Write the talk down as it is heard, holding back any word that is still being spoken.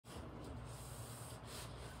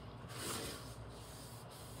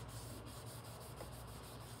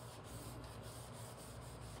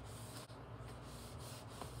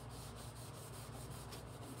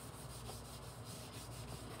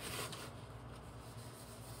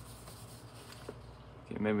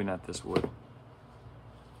maybe not this wood.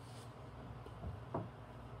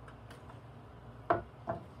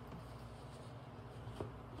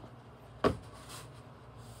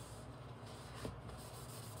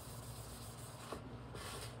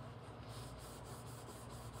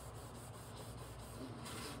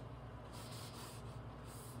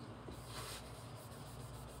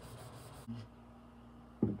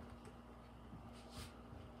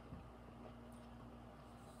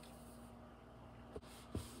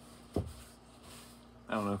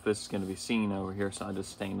 I don't know if this is going to be seen over here, so I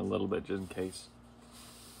just stained a little bit just in case.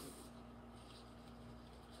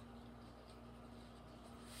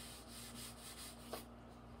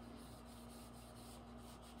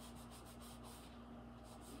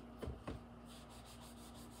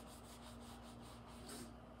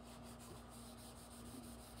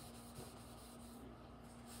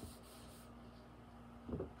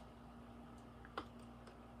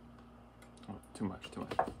 Oh, too much.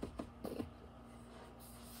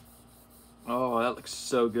 Oh, that looks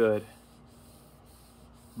so good.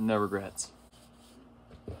 No regrets.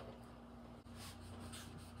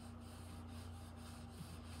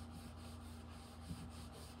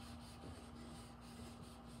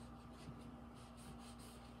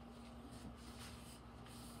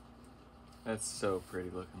 That's so pretty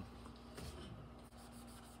looking.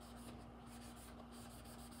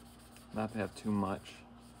 Not to have too much,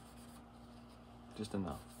 just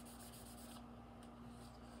enough.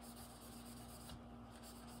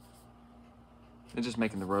 It's just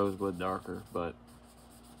making the rosewood darker, but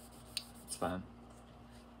it's fine.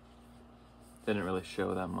 Didn't really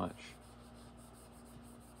show that much.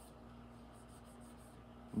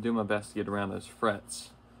 I'm doing my best to get around those frets.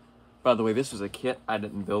 By the way, this was a kit. I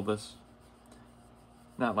didn't build this.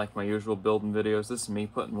 Not like my usual building videos. This is me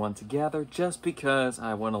putting one together just because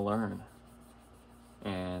I want to learn.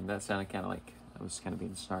 And that sounded kind of like I was kind of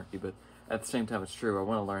being snarky, but at the same time it's true. I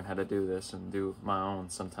want to learn how to do this and do my own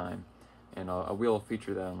sometime. And I will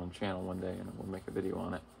feature that on the channel one day, and we'll make a video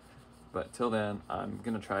on it. But till then, I'm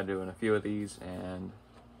going to try doing a few of these and,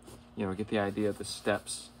 you know, get the idea of the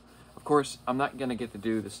steps. Of course, I'm not going to get to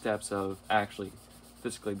do the steps of actually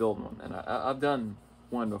physically building one. And I've done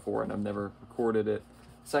one before, and I've never recorded it.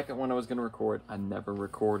 Second one I was going to record, I never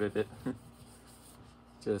recorded it.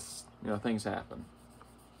 Just, you know, things happen.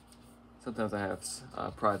 Sometimes I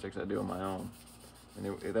have projects I do on my own.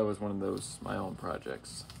 And that was one of those, my own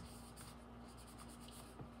projects.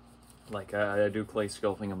 Like I do clay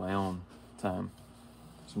sculpting on my own time,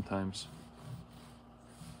 sometimes.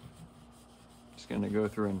 Just gonna go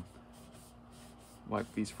through and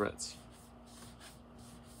wipe these frets.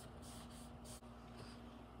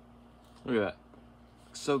 Look at that,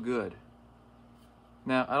 looks so good.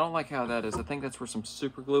 Now, I don't like how that is. I think that's where some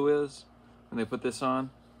super glue is when they put this on.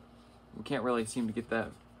 We can't really seem to get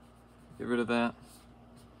rid of that.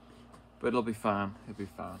 But it'll be fine, it'll be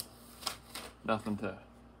fine. Nothing to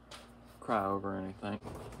cry over or anything.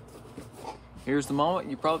 Here's the moment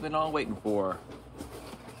you've probably been all waiting for.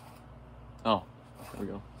 Oh, there we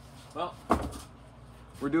go. Well,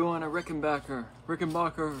 we're doing a Rickenbacker.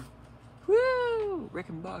 Woo!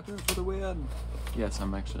 Rickenbacker for the win. Yes,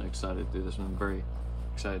 I'm actually excited to do this one. I'm very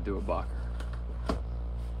excited to do a Bacher.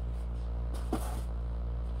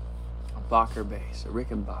 A Bacher base, a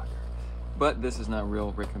Rickenbacker. But this is not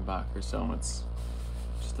real Rickenbacker, so it's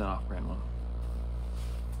just an off-brand one.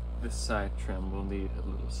 This side trim will need a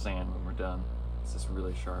little sand when we're done. This is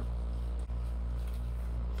really sharp.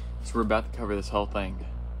 So we're about to cover this whole thing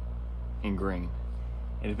in green.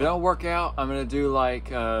 And if it don't work out, I'm gonna do like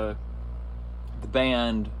the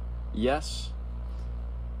band Yes.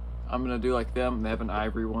 I'm gonna do like them. They have an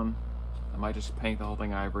ivory one. I might just paint the whole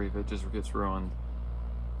thing ivory if it just gets ruined.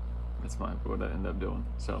 That's what I end up doing.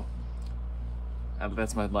 So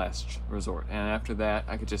that's my last resort. And after that,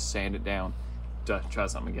 I could just sand it down. Try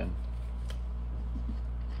something again.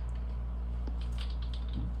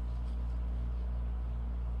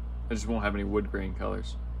 I just won't have any wood grain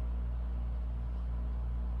colors.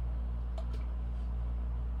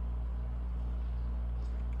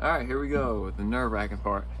 Alright, here we go with the nerve-wracking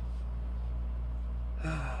part.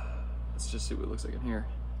 Let's just see what it looks like in here.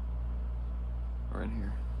 Or in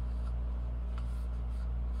here.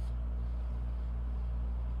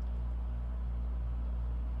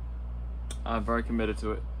 I'm very committed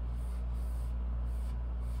to it.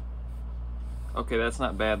 Okay, that's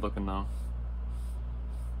not bad looking though.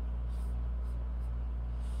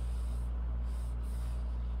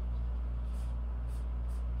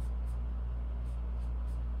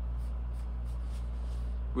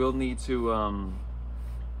 We'll need to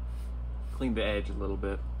clean the edge a little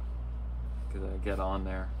bit because I get on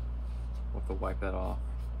there. We'll have to wipe that off.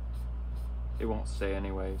 it won't stay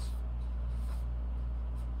anyways.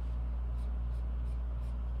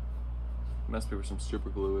 Must be where some super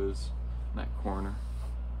glue is in that corner.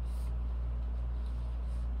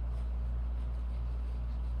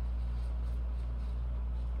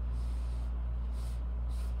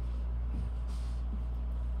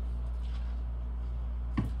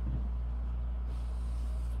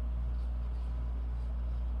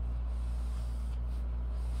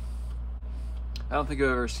 I don't think I've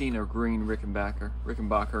ever seen a green Rickenbacker,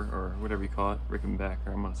 or whatever you call it, Rickenbacker.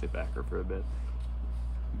 I'm gonna say backer for a bit,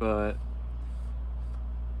 but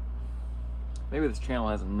maybe this channel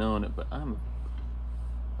hasn't known it, but I'm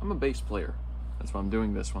a bass player. That's why I'm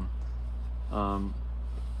doing this one. And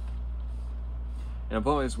I've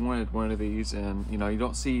always wanted one of these, and you know, you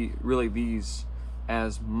don't see really these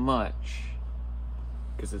as much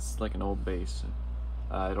because it's like an old bass.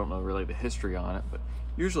 I don't know really the history on it, but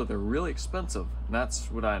usually they're really expensive, and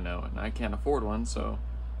that's what I know, and I can't afford one, so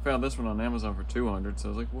I found this one on Amazon for $200, so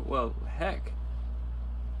I was like, well, heck,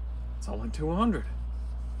 it's only $200.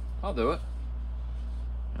 I'll do it.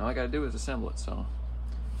 And all I gotta do is assemble it, so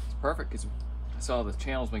it's perfect, because I saw the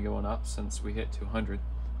channel's been going up since we hit 200,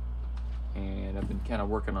 and I've been kind of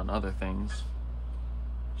working on other things,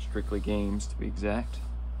 strictly games to be exact.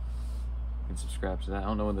 You can subscribe to that. I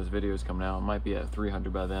don't know when this video is coming out. It might be at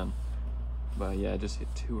 300 by then. But yeah, I just hit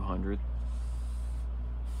 200.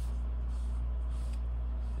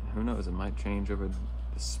 And who knows, it might change over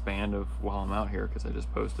the span of while I'm out here, because I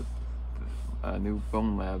just posted a new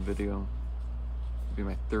Bone Lab video. It'll be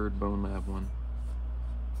my third Bone Lab one.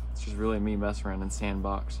 It's just really me messing around in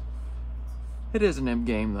Sandbox. It is an imp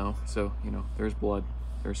game though, so you know, there's blood.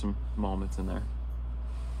 There's some moments in there.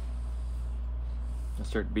 I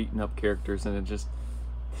start beating up characters, and it's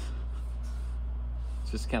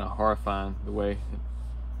just kind of horrifying the way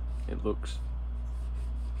it looks.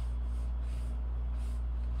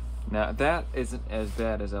 Now that isn't as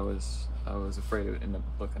bad as I was afraid it would end up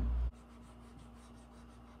looking.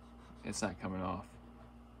 It's not coming off.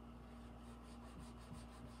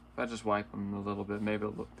 If I just wipe them a little bit, maybe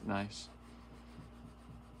it'll look nice.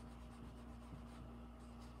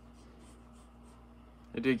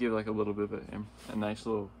 It did give like a little bit of a nice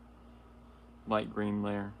little light green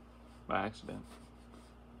layer by accident.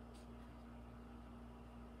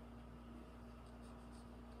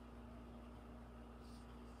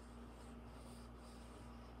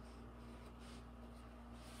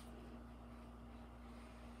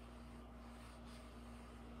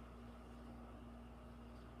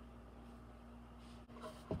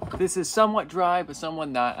 This is somewhat dry, but somewhat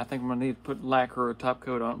not. I think I'm gonna need to put lacquer or top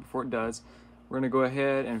coat on it before it does. We're gonna go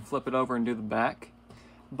ahead and flip it over and do the back.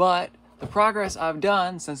 But the progress I've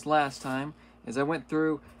done since last time is I went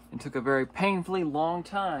through and took a very painfully long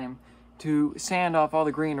time to sand off all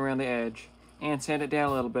the green around the edge and sand it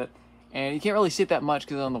down a little bit. And you can't really see it that much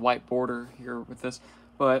because on the white border here with this,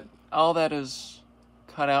 but all that is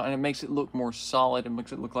cut out, and it makes it look more solid and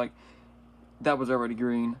makes it look like that was already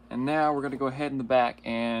green. And now we're gonna go ahead in the back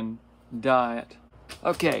and dye it.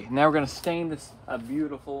 Okay, now we're gonna stain this a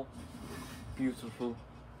beautiful, beautiful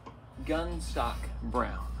gun stock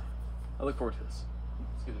brown. I look forward to this.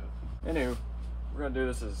 Let's get it. Anywho, we're gonna do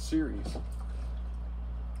this as a series.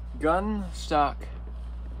 Gun stock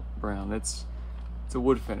brown. It's a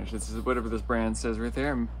wood finish. This is whatever this brand says right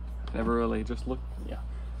there. I never really just looked. Yeah,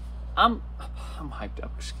 I'm hyped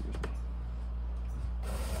up. Excuse me.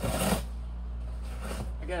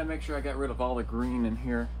 I gotta make sure I got rid of all the green in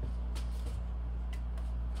here.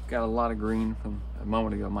 Got a lot of green from a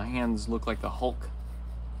moment ago. My hands look like the Hulk.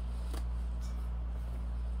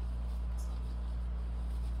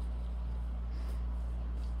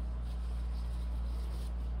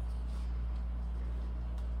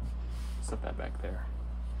 Set that back there.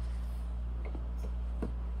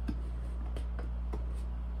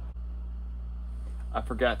 I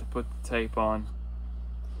forgot to put the tape on.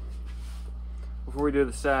 Before we do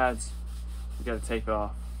the sides, we gotta tape it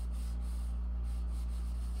off.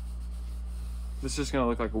 This is just gonna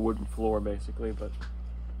look like a wooden floor basically, but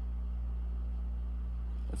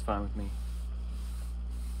that's fine with me.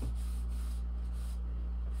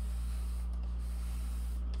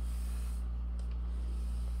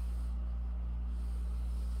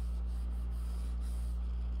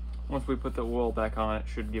 Once we put the oil back on, it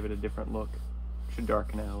should give it a different look. Should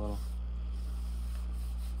darken it a little.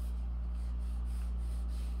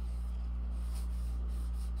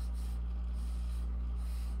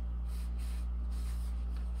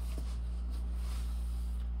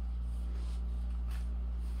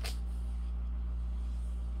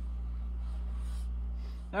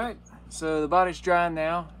 Alright, so the body's dry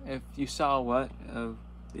now. If you saw what,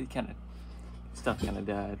 it kind of stuff kind of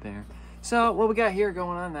died there. So what we got here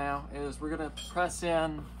going on now is we're gonna press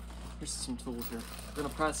in, here's some tools here. We're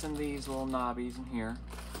gonna press in these little knobbies in here.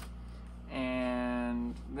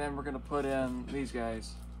 And then we're gonna put in these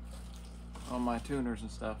guys on my tuners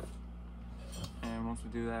and stuff. And once we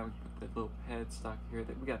do that, we put that little headstock here.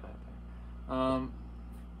 We got that there.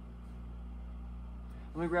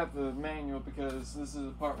 Let me grab the manual because this is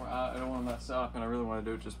the part where I don't want to mess up and I really want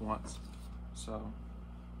to do it just once. So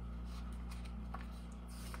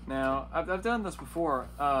now I've done this before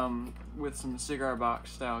with some cigar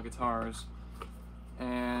box style guitars,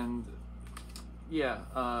 and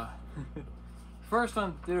yeah, first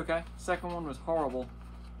one did okay. Second one was horrible.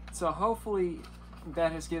 So hopefully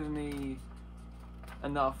that has given me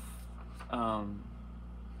enough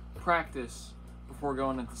practice before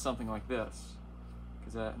going into something like this,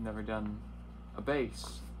 because I've never done a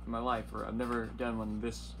bass in my life, or I've never done one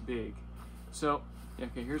this big. So yeah,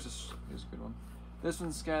 okay, here's a good one. This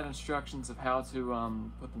one's got instructions of how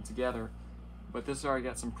to put them together, but this already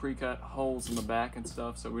got some pre-cut holes in the back and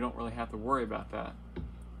stuff, so we don't really have to worry about that.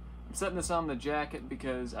 I'm setting this on the jacket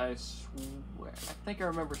because I think I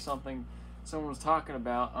remember something someone was talking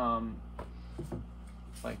about,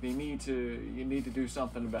 like you need to do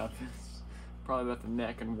something about this, probably about the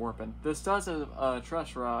neck and warping. This does have a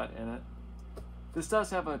truss rod in it. This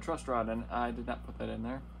does have a truss rod in it. I did not put that in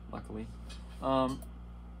there, luckily.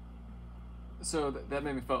 So that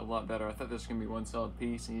made me feel a lot better. I thought this was gonna be one solid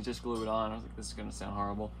piece, and you just glue it on. I was like, this is gonna sound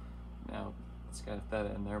horrible. Now it's got that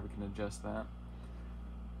in there. We can adjust that.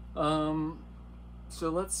 So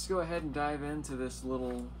let's go ahead and dive into this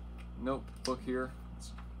little notebook here.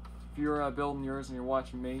 If you're building yours and you're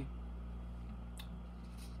watching me,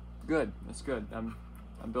 good. That's good. I'm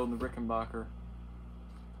building the Rickenbacker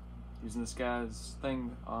using this guy's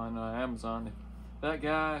thing on Amazon. If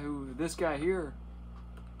this guy here,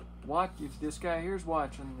 if this guy here's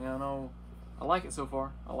watching, you know, I like it so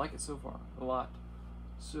far. I like it so far a lot.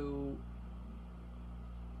 So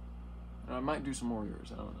I might do some more of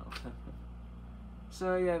yours. I don't know.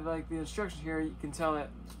 So yeah, like the instructions here, you can tell that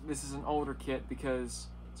this is an older kit because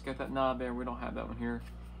it's got that knob there. We don't have that one here.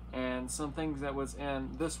 And some things that was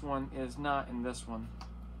in this one is not in this one,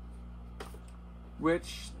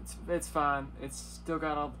 which it's fine. It's still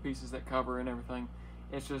got all the pieces that cover and everything.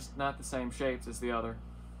 It's just not the same shapes as the other,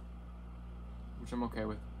 which I'm okay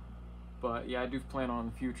with. But yeah, I do plan on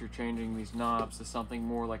in the future changing these knobs to something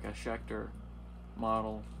more like a Schecter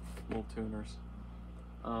model, little tuners.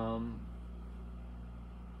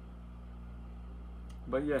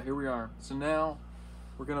 But yeah, here we are. So now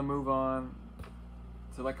we're gonna move on.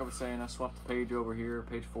 So like I was saying, I swapped the page over here,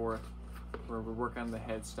 page 4, where we're working on the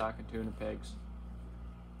headstock and tuner pegs.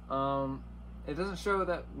 It doesn't show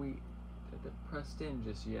that we did it pressed in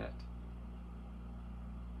just yet.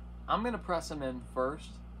 I'm gonna press them in first,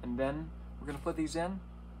 and then we're gonna put these in,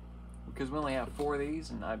 because we only have 4 of these,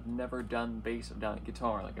 and I've never done bass. I've done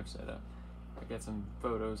guitar, like I've said. I got some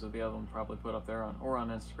photos of the other one probably put up there on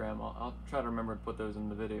Instagram. I'll try to remember to put those in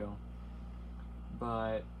the video.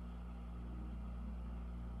 But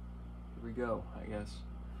here we go, I guess.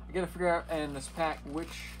 I gotta figure out in this pack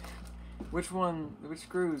which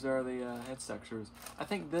screws are the headstock screws. I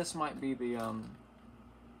think this might be the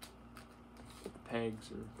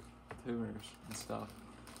pegs or tuners and stuff.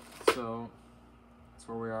 So that's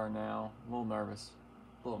where we are now. A little nervous.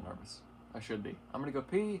 I should be. I'm gonna go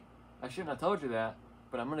pee. I shouldn't have told you that,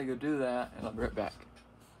 but I'm gonna go do that and I'll be right back.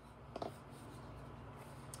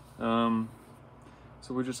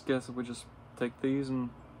 So we just take these and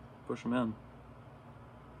push them in.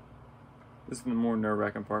 This is the more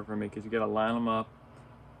nerve-wracking part for me, because you gotta line them up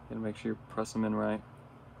and make sure you press them in right.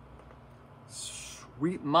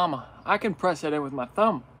 Sweet mama, I can press that in with my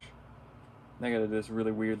thumb. I gotta do this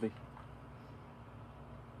really weirdly.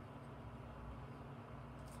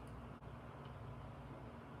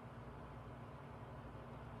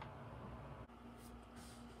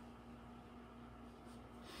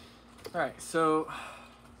 Alright, so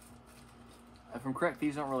if I'm correct,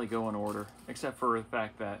 these don't really go in order, except for the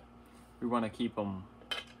fact that we want to keep them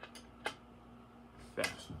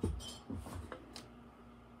fast.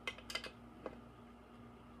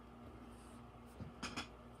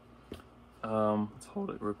 Let's hold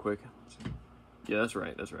it real quick. Yeah, that's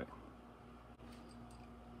right, that's right.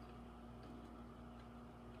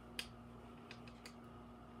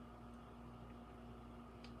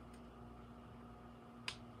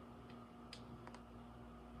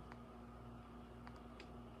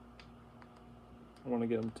 I want to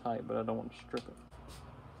get them tight, but I don't want to strip it.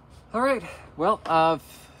 All right, well, I've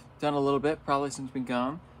done a little bit, probably since we've been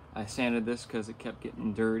gone. I sanded this because it kept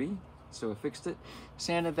getting dirty, so I fixed it.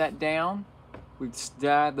 Sanded that down, We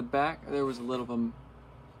dyed the back. There was a little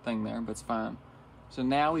thing there, but it's fine. So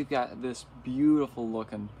now we've got this beautiful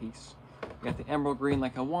looking piece. We got the emerald green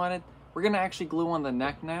like I wanted. We're gonna actually glue on the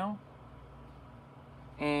neck now.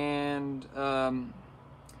 And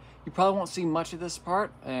you probably won't see much of this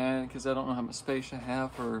part, and because I don't know how much space I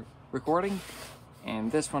have for recording.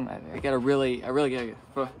 And this one, I really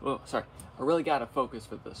gotta focus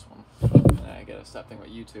with this one. And I gotta stop thinking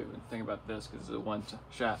about YouTube and think about this because it's a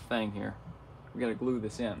one-shot thing here. We gotta glue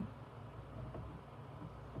this in.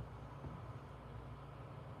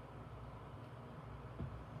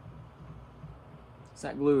 It's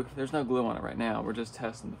not glue. There's no glue on it right now. We're just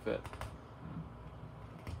testing the fit.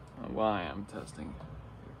 I don't know why I'm testing.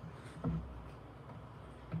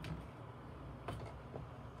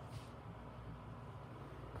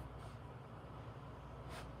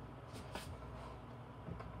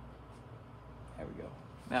 There we go.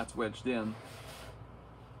 Now it's wedged in.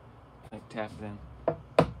 Like tap it in.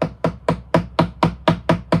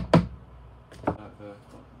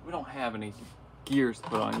 We don't have any gears to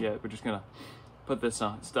put on yet. We're just gonna put this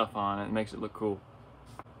stuff on, and it makes it look cool.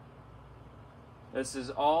 This is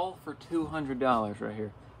all for $200 right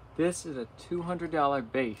here. This is a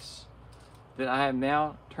 $200 base that I have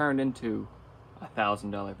now turned into a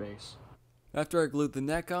 $1,000 base. After I glued the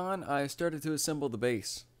neck on, I started to assemble the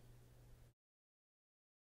base.